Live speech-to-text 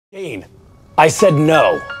Dean, I said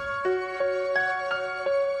no.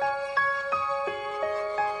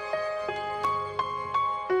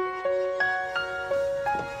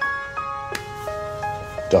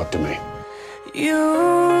 Talk to me.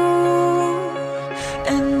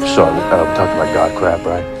 Sorry, we're talking about God crap,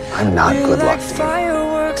 right? I'm not good luck to you.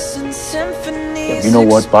 Yeah, you know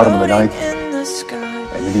what? Bottom of the ninth,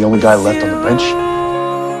 and you're the only guy left on the bench.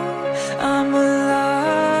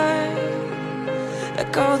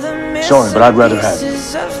 Sorry, but I'd rather have you.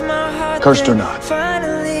 Cursed or not.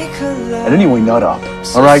 And anyway, nut up.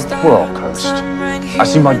 All right? We're all cursed. I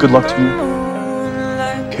see my good luck to you.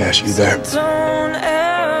 Cas, you there?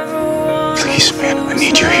 Please, man, I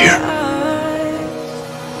need you here.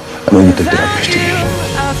 I know you think that I missed you.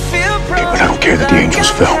 Okay, but I don't care that the angels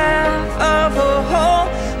fell.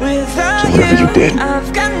 So whatever you did, or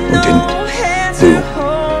didn't do,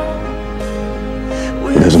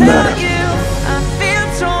 it doesn't matter.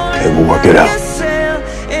 Okay, we'll work it out.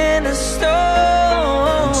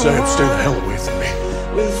 Sam, stay the hell away from me.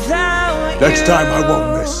 Next time I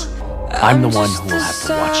won't miss. I'm the one who will have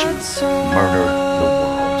to watch you murder the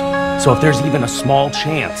world. So if there's even a small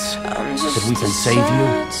chance that we can save you,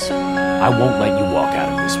 I won't let you walk out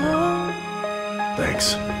of this room.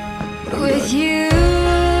 Thanks, but I'm done.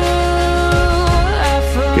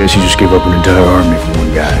 Guess you just gave up an entire army for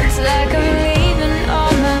one guy.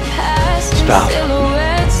 Stop.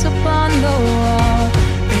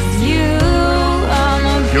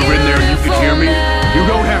 You're in there and you can hear me? You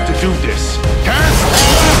don't have to do this. Cas?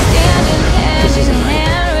 This isn't right.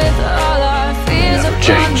 Never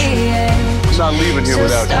change. I'm not leaving here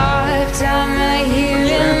without you.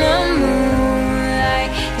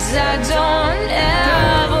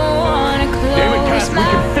 Damn it, Cas, we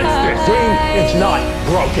can fix this. Dean, it's not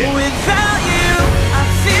broken.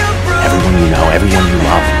 Everyone Everyone you know, everyone you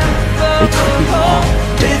love, they could be all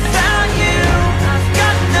dead.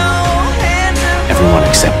 Everyone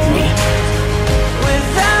except me.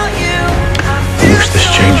 I wish this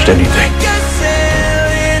changed anything.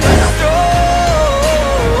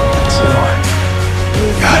 So do I.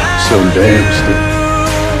 God, I'm so damn stupid.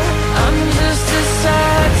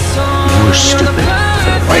 You were stupid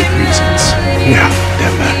for the right reasons. Yeah,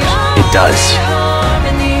 that matters. It does.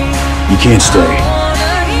 You can't stay.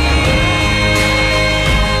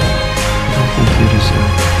 I don't think you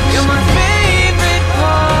deserve it.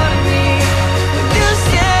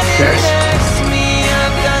 Cas.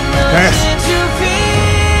 Cas.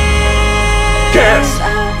 Cas.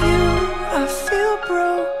 I feel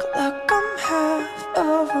broke, like I'm half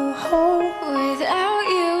of a whole. Without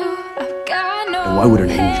you, I've got no. And why would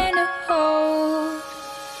an angel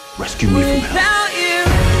rescue me from hell?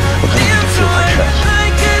 Look, I don't need to feel like hell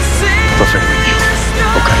for failing you,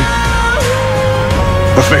 okay?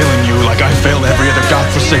 For failing you like I failed every other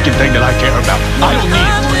godforsaken thing that I care about. I don't need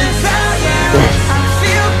it.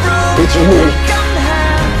 It's me.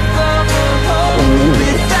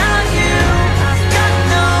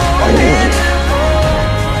 I need you.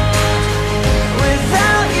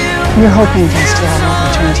 You're hoping Destiel will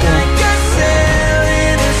return to you.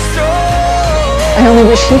 I only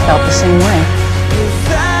wish he felt the same way.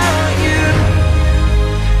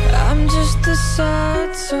 I'm just a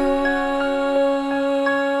sad song.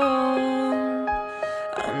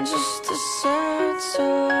 I'm just a sad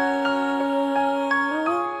song.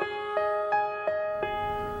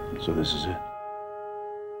 So this is it.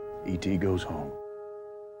 E.T. goes home.